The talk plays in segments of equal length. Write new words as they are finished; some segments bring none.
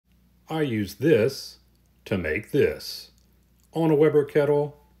I use this to make this on a Weber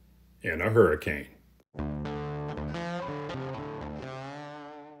kettle in a hurricane.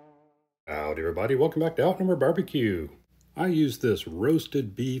 Howdy everybody, welcome back to Outnumber Barbecue. I use this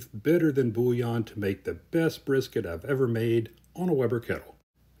roasted beef better than bouillon to make the best brisket I've ever made on a Weber kettle.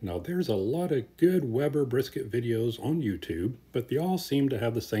 Now there's a lot of good Weber brisket videos on YouTube, but they all seem to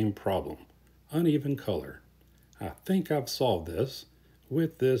have the same problem, uneven color. I think I've solved this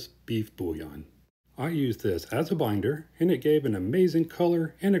with this beef bouillon. I used this as a binder and it gave an amazing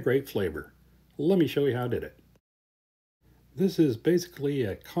color and a great flavor. Let me show you how I did it. This is basically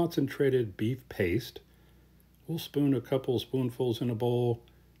a concentrated beef paste. We'll spoon a couple spoonfuls in a bowl,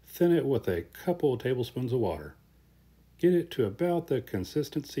 thin it with a couple tablespoons of water. Get it to about the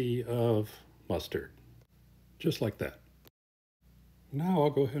consistency of mustard, just like that. Now I'll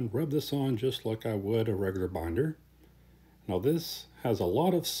go ahead and rub this on just like I would a regular binder. Now this has a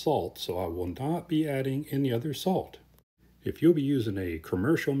lot of salt, so I will not be adding any other salt. If you'll be using a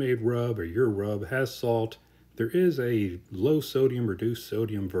commercial made rub or your rub has salt, there is a low sodium, reduced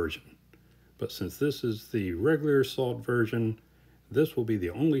sodium version. But since this is the regular salt version, this will be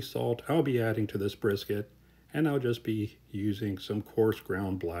the only salt I'll be adding to this brisket, and I'll just be using some coarse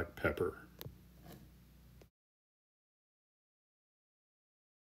ground black pepper.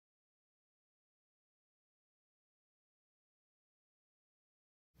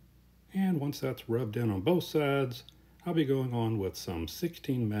 And once that's rubbed in on both sides, I'll be going on with some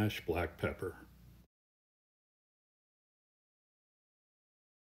 16 mesh black pepper.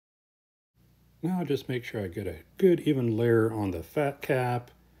 Now just make sure I get a good even layer on the fat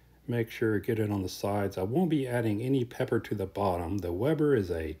cap. Make sure get it on the sides. I won't be adding any pepper to the bottom. The Weber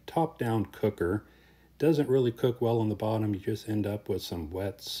is a top-down cooker. Doesn't really cook well on the bottom. You just end up with some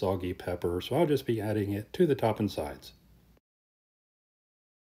wet, soggy pepper. So I'll just be adding it to the top and sides.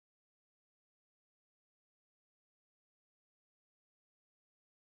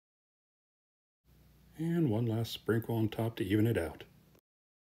 And one last sprinkle on top to even it out.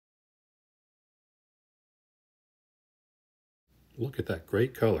 Look at that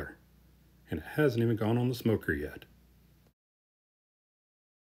great color. And it hasn't even gone on the smoker yet.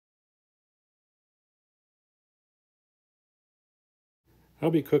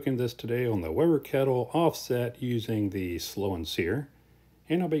 I'll be cooking this today on the Weber kettle offset using the slow and sear.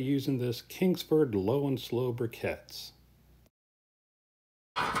 And I'll be using this Kingsford low and slow briquettes.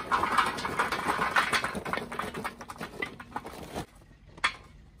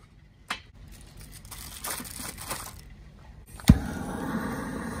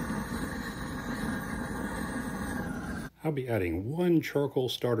 I'll be adding one charcoal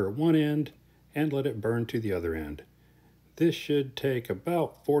starter at one end and let it burn to the other end. This should take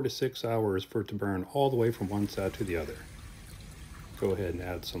about 4 to 6 hours for it to burn all the way from one side to the other. Go ahead and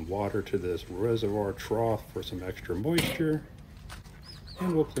add some water to this reservoir trough for some extra moisture.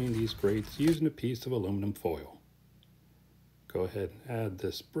 And we'll clean these grates using a piece of aluminum foil. Go ahead and add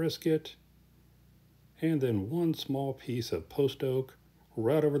this brisket and then one small piece of post oak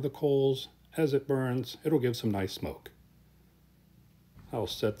right over the coals. As it burns, it'll give some nice smoke. I'll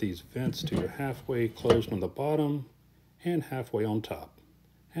set these vents to halfway closed on the bottom and halfway on top.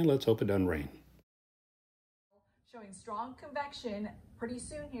 And let's hope it doesn't rain. Showing strong convection. Pretty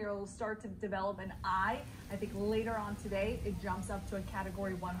soon here it will start to develop an eye. I think later on today it jumps up to a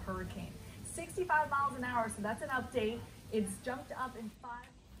Category 1 hurricane. 65 miles an hour, so that's an update. It's jumped up in 5.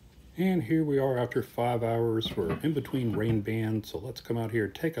 And here we are after 5 hours. We're in between rain bands, so let's come out here,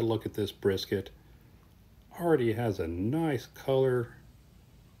 take a look at this brisket. Already has a nice color.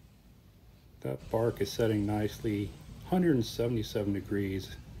 That bark is setting nicely. 177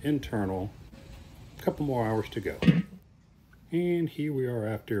 degrees internal. A couple more hours to go. And here we are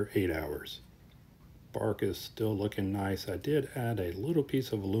after 8 hours. Bark is still looking nice. I did add a little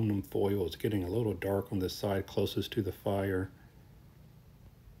piece of aluminum foil. It's getting a little dark on this side closest to the fire.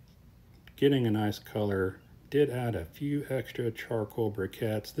 Getting a nice color. Did add a few extra charcoal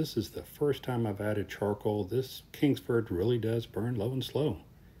briquettes. This is the first time I've added charcoal. This Kingsford really does burn low and slow.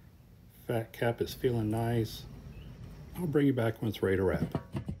 Fat cap is feeling nice. I'll bring you back when it's ready to wrap.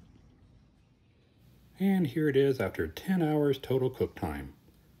 And here it is after 10 hours total cook time.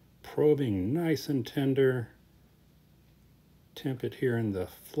 Probing nice and tender. Temp it here in the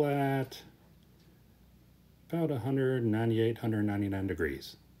flat. About 198, 199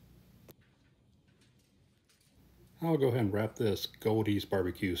 degrees. I'll go ahead and wrap this Goldie's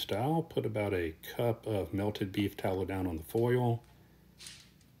barbecue style. Put about a cup of melted beef tallow down on the foil.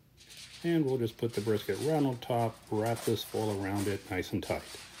 And we'll just put the brisket right on top, wrap this foil around it nice and tight.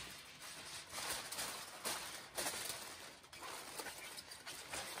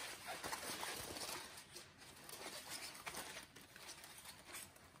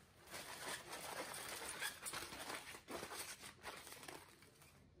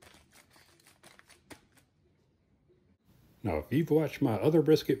 Now, if you've watched my other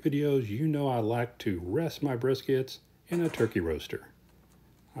brisket videos, you know I like to rest my briskets in a turkey roaster.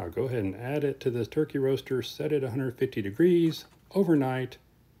 I'll go ahead and add it to this turkey roaster, set it 150 degrees overnight,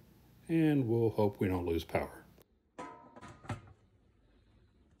 and we'll hope we don't lose power.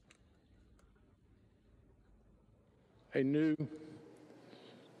 A new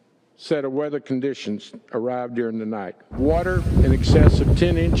set of weather conditions arrived during the night. Water in excess of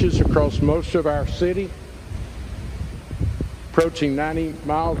 10 inches across most of our city, approaching 90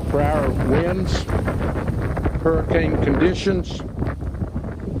 miles per hour winds, hurricane conditions.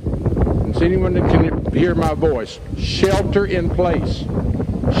 And so anyone that can hear my voice, shelter in place.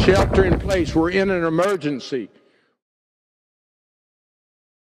 Shelter in place. We're in an emergency.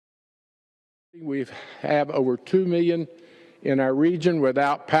 We have over 2 million in our region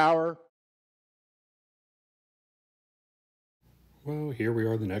without power. Well, here we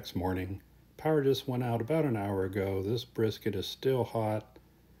are the next morning. Power just went out about an hour ago. This brisket is still hot.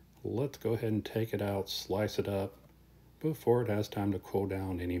 Let's go ahead and take it out, slice it up before it has time to cool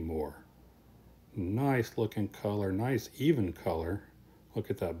down anymore. Nice looking color, nice even color. Look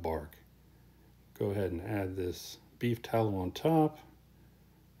at that bark. Go ahead and add this beef tallow on top.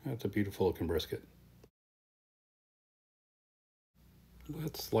 That's a beautiful looking brisket.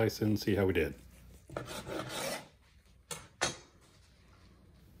 Let's slice it and see how we did.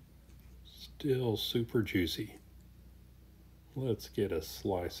 Still super juicy. Let's get a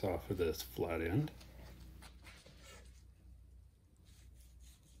slice off of this flat end.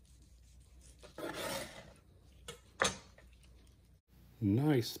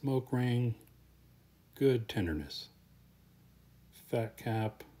 Nice smoke ring, good tenderness. Fat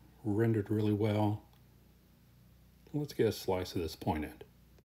cap rendered really well. Let's get a slice of this point end.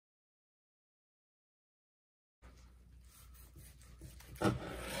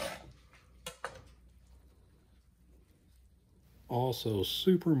 Also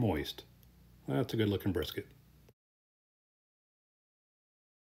super moist. That's a good looking brisket.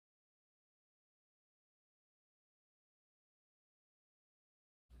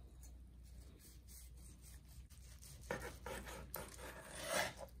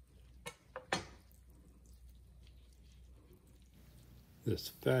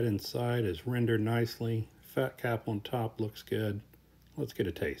 This fat inside is rendered nicely. Fat cap on top looks good. Let's get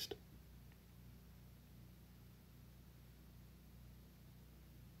a taste.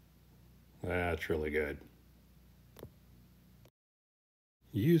 That's really good.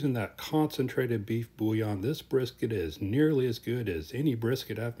 Using that concentrated beef bouillon, this brisket is nearly as good as any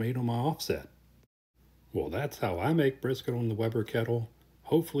brisket I've made on my offset. Well, that's how I make brisket on the Weber kettle.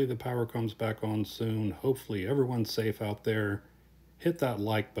 Hopefully the power comes back on soon. Hopefully everyone's safe out there. Hit that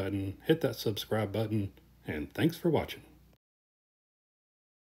like button, hit that subscribe button, and thanks for watching.